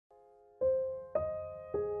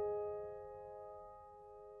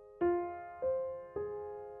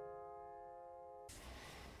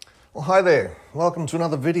Well, hi there, welcome to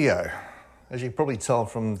another video. As you can probably tell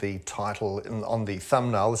from the title on the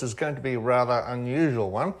thumbnail, this is going to be a rather unusual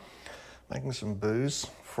one, making some booze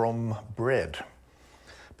from bread.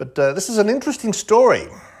 But this is an interesting story,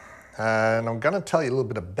 and I'm going to tell you a little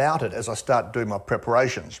bit about it as I start doing my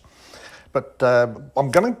preparations. But I'm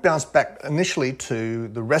going to bounce back initially to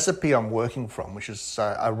the recipe I'm working from, which is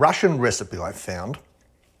a Russian recipe I found.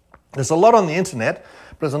 There's a lot on the internet,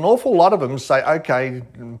 but there's an awful lot of them say, okay,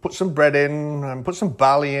 put some bread in, and put some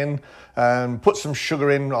barley in, and put some sugar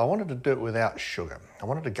in. I wanted to do it without sugar. I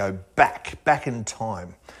wanted to go back in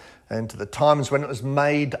time, and to the times when it was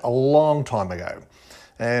made a long time ago.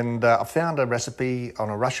 And I found a recipe on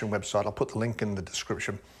a Russian website. I'll put the link in the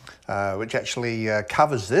description, which actually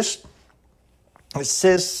covers this. It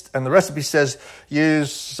says, and the recipe says,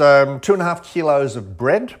 use 2.5 kilos of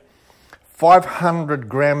bread, 500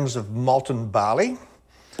 grams of malted barley,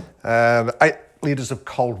 8 litres of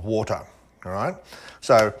cold water, all right?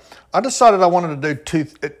 So I decided I wanted to do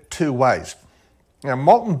two ways. Now,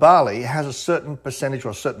 malted barley has a certain percentage or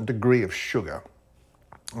a certain degree of sugar,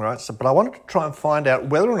 all right? So, but I wanted to try and find out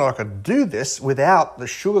whether or not I could do this without the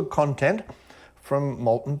sugar content from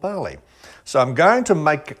malted barley. So I'm going to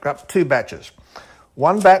make up 2 batches.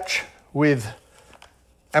 One batch with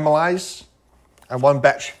amylase and one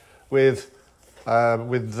batch with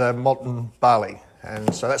malted barley,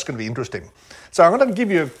 and so that's going to be interesting. So I'm going to give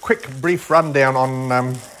you a quick brief rundown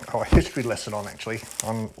on a history lesson on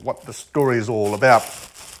what the story is all about.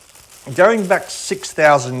 Going back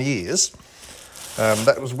 6,000 years,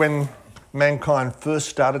 that was when mankind first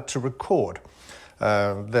started to record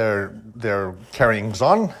their carryings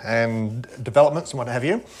on and developments and what have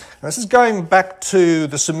you. And this is going back to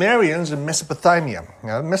the Sumerians in Mesopotamia.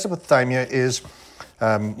 Now, Mesopotamia is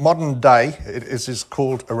modern day, it is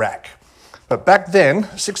called Iraq. But back then,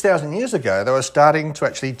 6,000 years ago, they were starting to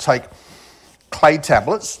actually take clay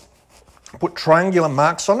tablets, put triangular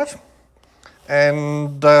marks on it,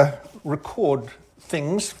 and record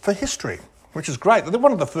things for history, which is great. They're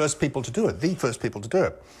one of the first people to do it, the first people to do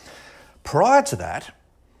it. Prior to that,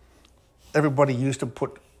 everybody used to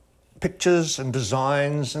put pictures and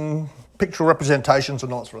designs and pictorial representations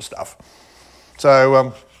and all that sort of stuff.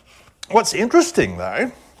 So what's interesting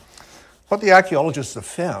though, what the archaeologists have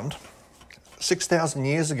found, 6,000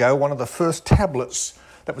 years ago, one of the first tablets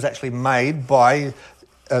that was actually made by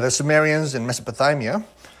the Sumerians in Mesopotamia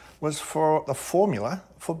was for the formula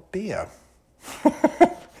for beer.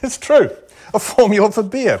 It's true, a formula for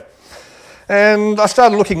beer. And I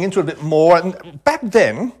started looking into it a bit more, and back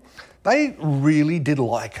then, they really did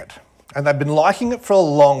like it. And they've been liking it for a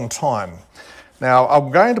long time. Now,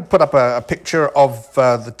 I'm going to put up a picture of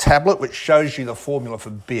the tablet which shows you the formula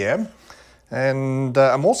for beer. And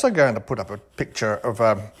I'm also going to put up a picture of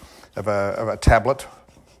a tablet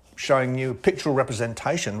showing you pictorial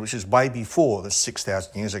representation, which is way before the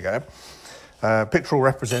 6,000 years ago. Pictorial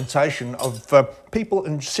representation of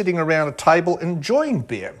people sitting around a table enjoying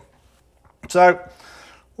beer. So,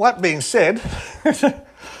 that being said,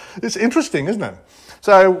 it's interesting, isn't it?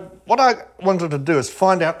 So, what I wanted to do is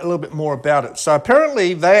find out a little bit more about it. So,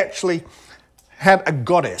 apparently, they actually had a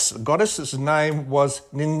goddess. The goddess's name was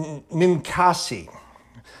Ninkasi,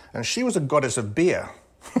 and she was a goddess of beer.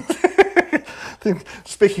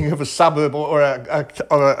 Speaking of a suburb or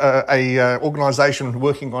a organisation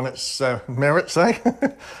working on its merits, eh?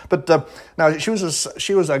 But no, she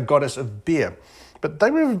was a goddess of beer. But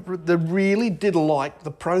they really did like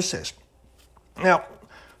the process. Now,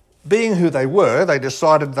 being who they were, they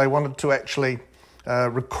decided they wanted to actually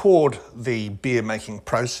record the beer making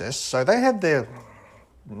process. So they had their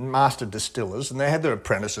master distillers and they had their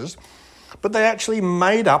apprentices, but they actually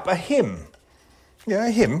made up a hymn. Yeah,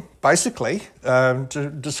 a hymn, basically,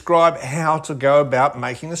 to describe how to go about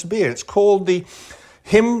making this beer. It's called the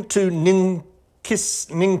Hymn to Ninkasi.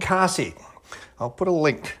 I'll put a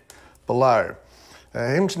link below.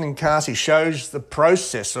 Hymn to Ninkasi shows the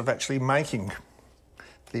process of actually making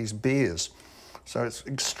these beers. So it's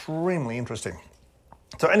extremely interesting.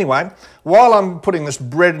 So anyway, while I'm putting this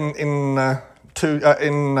bread in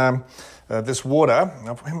this water,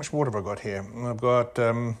 how much water have I got here? I've got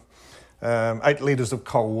 8 litres of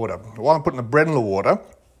cold water. While I'm putting the bread in the water,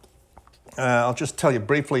 I'll just tell you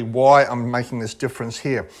briefly why I'm making this difference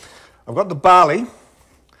here. I've got the barley.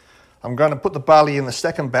 I'm going to put the barley in the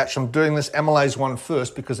second batch. I'm doing this amylase one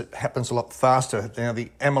first because it happens a lot faster. Now the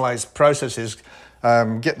amylase process is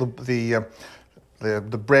get the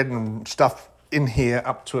bread and stuff in here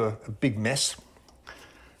up to a big mess.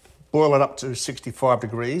 Boil it up to 65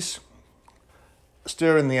 degrees.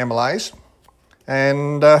 Stir in the amylase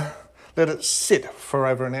and let it sit for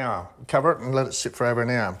over an hour. Cover it and let it sit for over an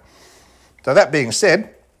hour. So that being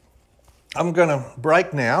said, I'm going to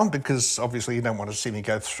break now because obviously you don't want to see me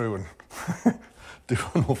go through and do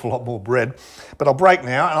an awful lot more bread. But I'll break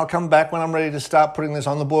now and I'll come back when I'm ready to start putting this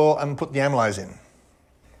on the boil and put the amylase in.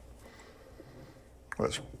 Well,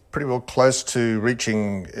 it's pretty well close to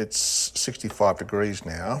reaching its 65 degrees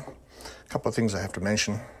now. A couple of things I have to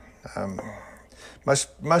mention. Most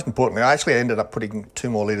importantly, I actually ended up putting 2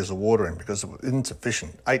 more litres of water in because it was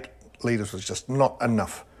insufficient. 8 litres was just not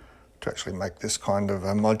enough to actually make this kind of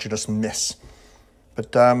homogeneous mess.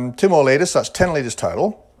 But 2 more litres, so that's 10 litres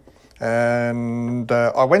total. And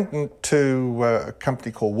I went into a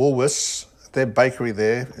company called Woolworths. Their bakery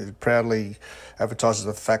there proudly advertises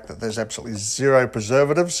the fact that there's absolutely 0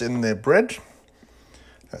 preservatives in their bread.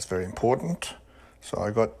 That's very important. So I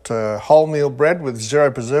got wholemeal bread with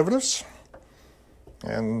 0 preservatives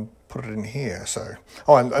and put it in here. So,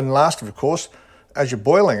 and last of course, as you're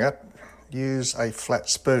boiling it, use a flat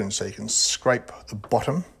spoon so you can scrape the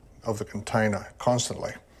bottom of the container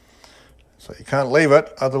constantly. So you can't leave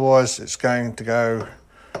it, otherwise it's going to go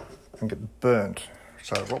and get burnt.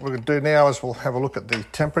 So what we're going to do now is we'll have a look at the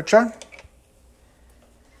temperature.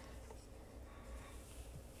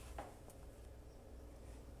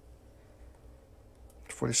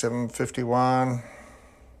 It's 47.51.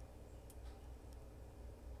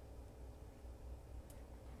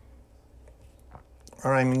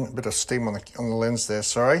 We're aiming a bit of steam on the lens there,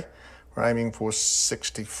 sorry. We're aiming for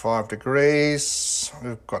 65 degrees.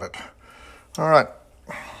 We've got it. All right.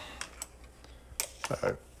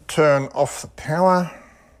 So turn off the power.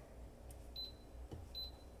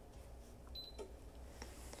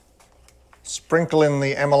 Sprinkle in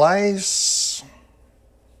the amylase.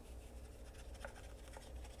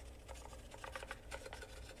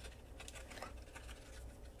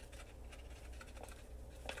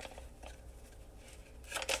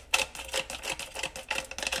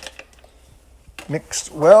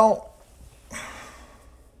 Mixed well.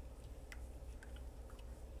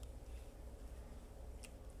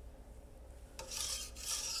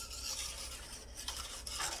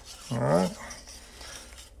 All right.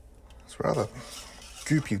 It's a rather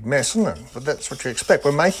goopy mess, isn't it? But that's what you expect.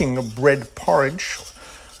 We're making a bread porridge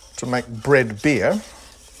to make bread beer.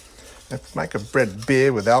 If you make a bread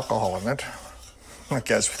beer with alcohol in it, that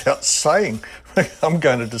goes without saying. I'm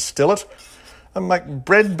going to distill it and make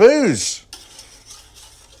bread booze.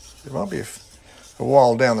 It might be a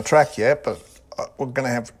while down the track yet, but we're going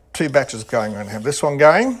to have 2 batches going. We're going to have this one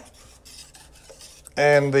going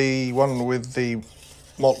and the one with the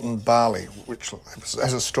malten barley, which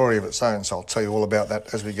has a story of its own, so I'll tell you all about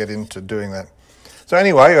that as we get into doing that. So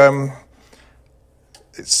anyway, the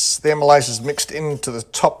amylase is mixed into the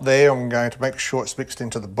top there. I'm going to make sure it's mixed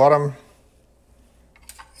into the bottom.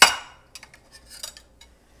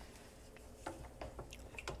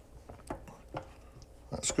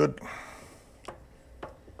 That's good.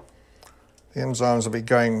 The enzymes will be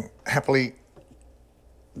going happily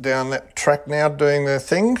down that track now, doing their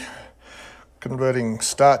thing, converting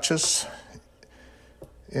starches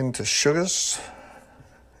into sugars,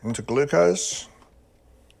 into glucose.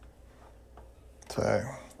 So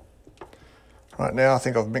right now I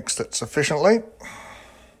think I've mixed it sufficiently.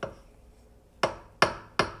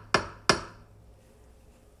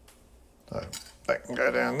 So that can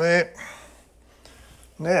go down there.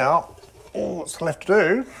 Now, all that's left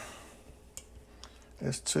to do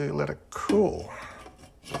is to let it cool.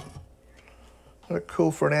 Let it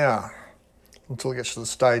cool for an hour until it gets to the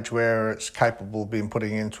stage where it's capable of being put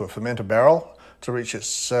into a fermenter barrel to reach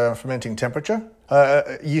its fermenting temperature,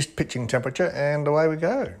 yeast pitching temperature, and away we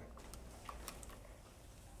go.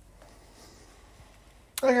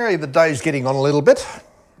 Okay, the day's getting on a little bit.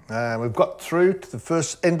 We've got through to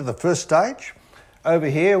the end of the first stage. Over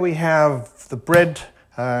here we have the bread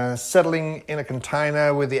settling in a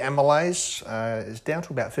container with the amylase. It's down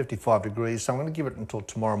to about 55 degrees, so I'm going to give it until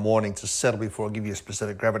tomorrow morning to settle before I give you a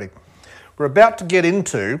specific gravity. We're about to get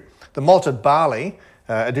into the malted barley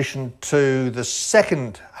addition to the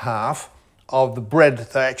second half of the bread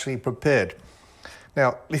that I actually prepared.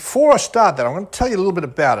 Now, before I start that, I'm going to tell you a little bit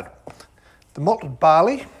about it. The malted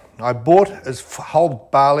barley I bought as whole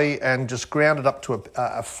barley and just ground it up to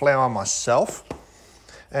a flour myself.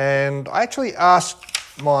 And I actually asked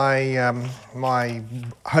my my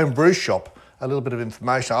home brew shop a little bit of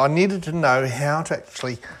information. I needed to know how to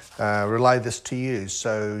actually relay this to you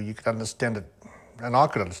so you could understand it, and I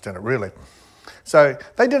could understand it really. So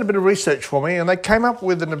they did a bit of research for me and they came up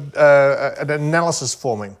with an analysis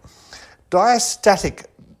for me. Diastatic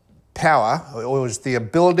power, or is the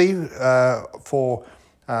ability for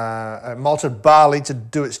malted barley to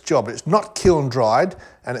do its job. It's not kiln dried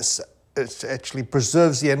and it's it actually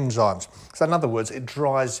preserves the enzymes. So in other words, it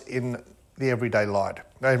dries in the everyday light,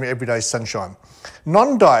 everyday sunshine.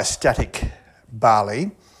 Non-diastatic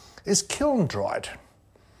barley is kiln dried.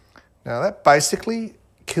 Now that basically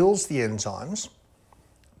kills the enzymes,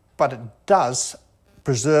 but it does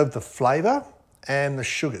preserve the flavour and the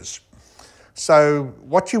sugars. So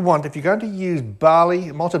what you want, if you're going to use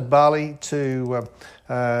barley, malted barley to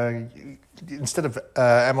instead of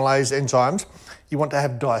amylase enzymes, you want to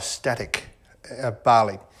have diastatic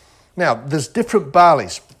barley. Now, there's different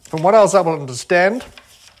barleys. From what I was able to understand,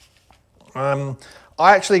 I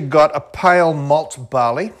actually got a pale malt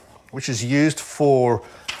barley, which is used for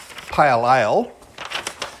pale ale.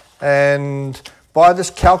 And by this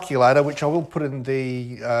calculator, which I will put in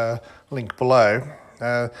the link below,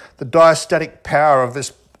 the diastatic power of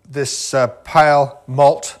this pale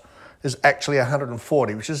malt is actually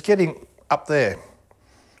 140, which is getting up there.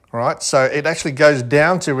 All right, so it actually goes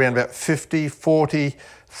down to around about 50, 40,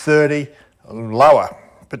 30, lower.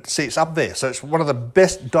 But see, it's up there. So it's one of the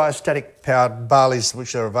best diastatic powered barleys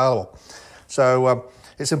which are available. So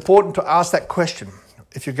it's important to ask that question.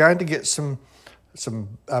 If you're going to get some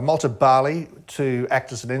malted barley to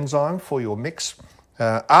act as an enzyme for your mix,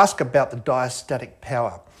 ask about the diastatic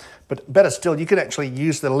power. But better still, you can actually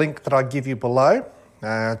use the link that I give you below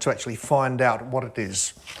to actually find out what it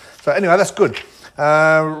is. So anyway, that's good.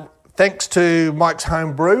 Thanks to Mike's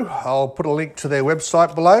Home Brew. I'll put a link to their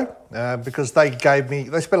website below because they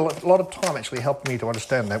spent a lot of time actually helping me to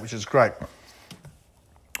understand that, which is great.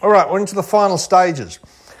 All right, we're into the final stages.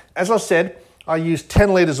 As I said, I used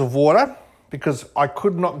 10 litres of water because I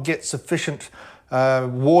could not get sufficient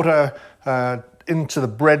water into the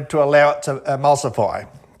bread to allow it to emulsify.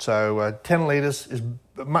 So 10 litres is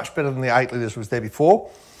much better than the 8 litres was there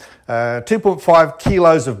before. 2.5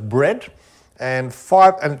 kilos of bread and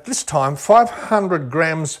this time 500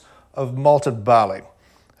 grams of malted barley.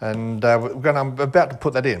 And I'm about to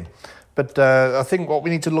put that in. But I think what we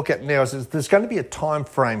need to look at now is there's going to be a time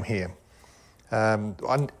frame here.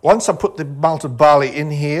 Once I put the malted barley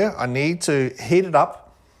in here, I need to heat it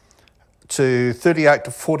up to 38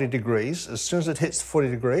 to 40 degrees. As soon as it hits 40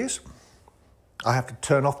 degrees, I have to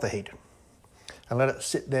turn off the heat and let it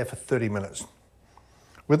sit there for 30 minutes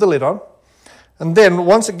with the lid on. And then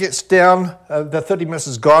once it gets down, the 30 minutes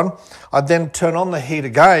is gone, I then turn on the heat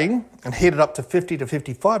again and heat it up to 50 to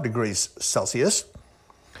 55 degrees Celsius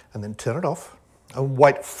and then turn it off and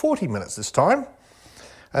wait 40 minutes this time.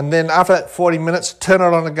 And then after that 40 minutes, turn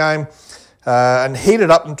it on again and heat it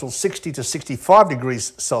up until 60 to 65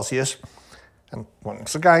 degrees Celsius. And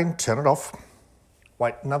once again, turn it off,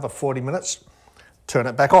 wait another 40 minutes, turn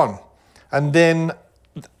it back on. And then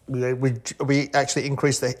we actually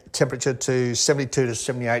increase the temperature to 72 to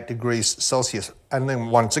 78 degrees Celsius. And then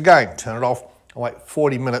once again, turn it off and wait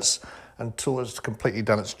 40 minutes until it's completely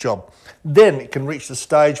done its job. Then it can reach the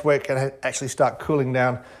stage where it can actually start cooling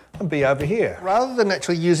down and be over here. Rather than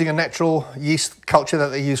actually using a natural yeast culture that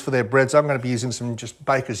they use for their breads, I'm going to be using some just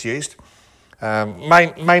baker's yeast.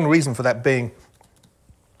 Main reason for that being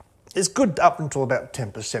it's good up until about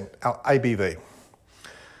 10% ABV.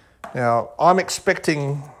 Now, I'm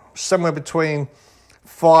expecting somewhere between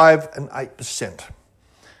 5 and 8%.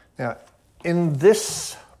 Now, in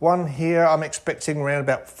this one here, I'm expecting around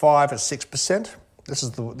about 5 or 6%. This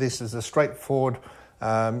is the straightforward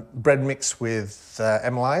bread mix with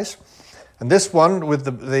amylase. And this one with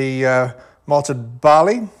the malted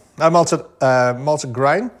barley, malted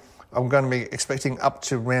grain, I'm going to be expecting up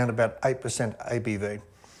to around about 8% ABV.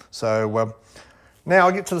 So now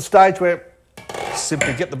I get to the stage where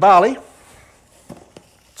simply get the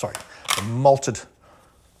malted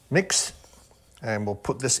mix, and we'll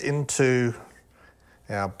put this into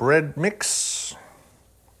our bread mix.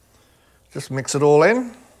 Just mix it all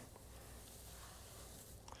in.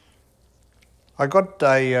 I got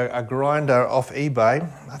a grinder off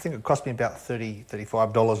eBay. I think it cost me about $30,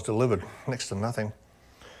 $35 delivered, next to nothing.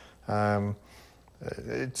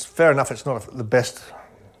 It's fair enough, it's not the best,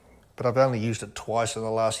 but I've only used it twice in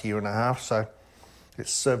the last year and a half, so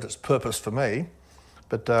it's served its purpose for me.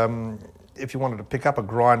 But if you wanted to pick up a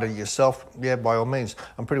grinder yourself, yeah, by all means.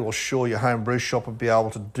 I'm pretty well sure your home brew shop would be able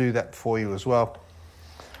to do that for you as well.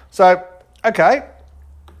 So, okay,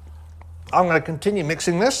 I'm going to continue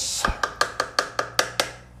mixing this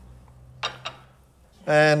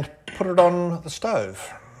and put it on the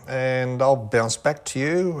stove. And I'll bounce back to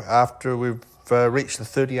you after we've reached the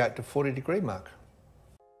 38 to 40 degree mark.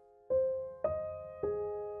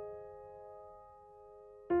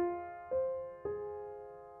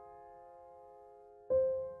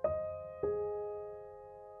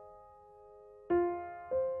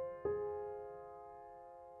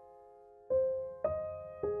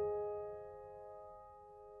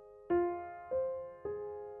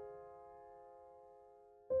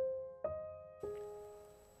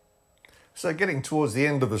 So getting towards the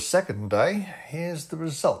end of the second day, here's the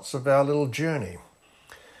results of our little journey.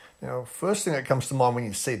 Now, first thing that comes to mind when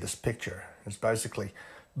you see this picture is basically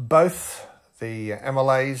both the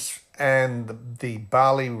amylase and the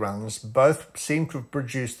barley runs both seem to have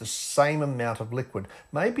produced the same amount of liquid.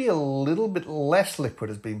 Maybe a little bit less liquid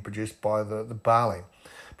has been produced by the barley.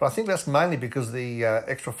 But I think that's mainly because the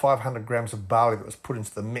extra 500 grams of barley that was put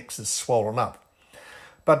into the mix is swollen up.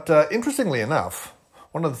 But interestingly enough,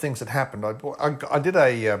 one of the things that happened, I did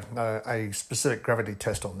a specific gravity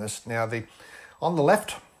test on this. Now, on the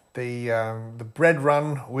left, the bread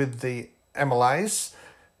run with the amylase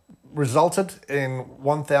resulted in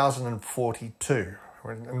 1,042,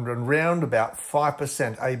 and around about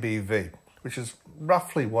 5% ABV, which is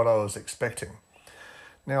roughly what I was expecting.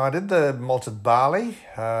 Now, I did the malted barley,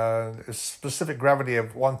 a specific gravity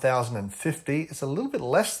of 1,050. It's a little bit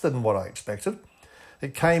less than what I expected.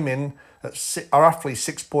 It came in at roughly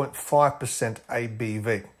 6.5%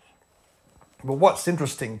 ABV. But what's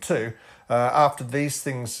interesting too, after these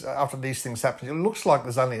things happen, it looks like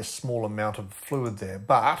there's only a small amount of fluid there.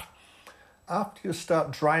 But after you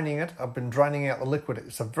start draining it, I've been draining out the liquid.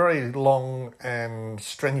 It's a very long and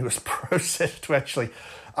strenuous process to actually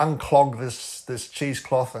unclog this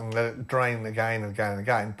cheesecloth and let it drain again and again and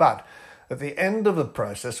again. But at the end of the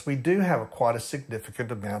process, we do have quite a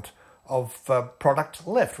significant amount of product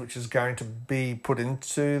left, which is going to be put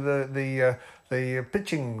into the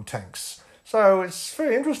pitching tanks. So it's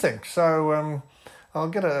very interesting. So I'll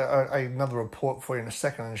get another report for you in a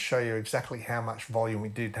second and show you exactly how much volume we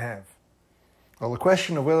did have. Well, the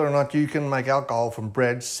question of whether or not you can make alcohol from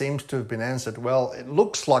bread seems to have been answered. Well, it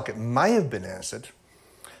looks like it may have been answered.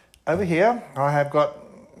 Over here, I have got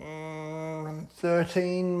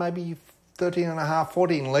 13, maybe 13 and a half,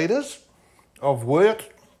 14 litres of wort.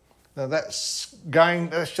 Now that's going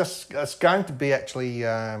to be actually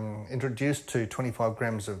introduced to 25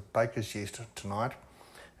 grams of baker's yeast tonight,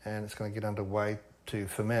 and it's going to get underway to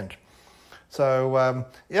ferment. So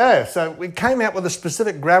so we came out with a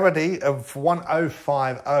specific gravity of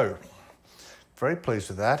 1050. Very pleased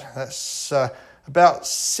with that. That's about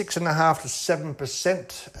 6.5 to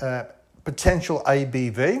 7% potential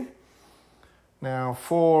ABV. Now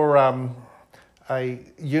for a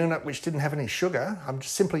unit which didn't have any sugar, I'm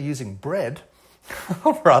just simply using bread.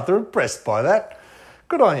 I'm rather impressed by that.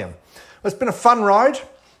 Good on you. It's been a fun ride.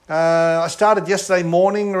 I started yesterday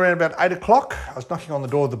morning around about 8 o'clock. I was knocking on the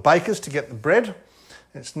door of the bakers to get the bread.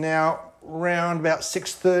 It's now around about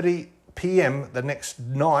 6:30 p.m. the next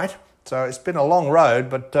night. So it's been a long road,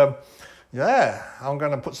 but I'm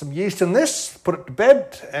going to put some yeast in this, put it to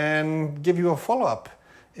bed, and give you a follow-up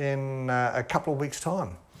in a couple of weeks'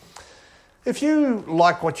 time. If you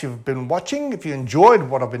like what you've been watching, if you enjoyed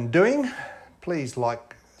what I've been doing, please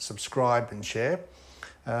like, subscribe and share.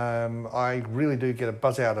 I really do get a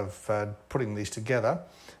buzz out of putting these together,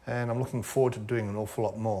 and I'm looking forward to doing an awful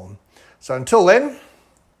lot more. So until then,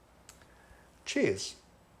 cheers.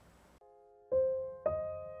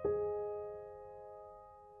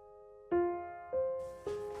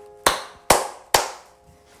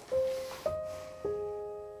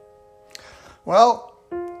 Well,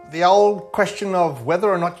 the old question of whether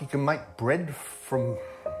or not you can make bread from...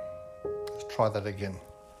 Let's try that again.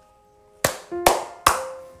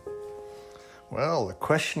 Well, the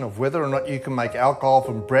question of whether or not you can make alcohol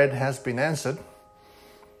from bread has been answered.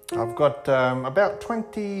 I've got about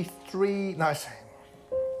 23... No,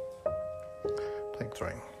 take 3.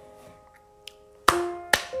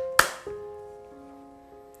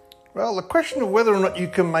 Well, the question of whether or not you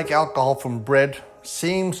can make alcohol from bread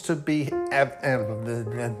seems to be... Take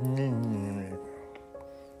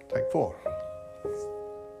 4.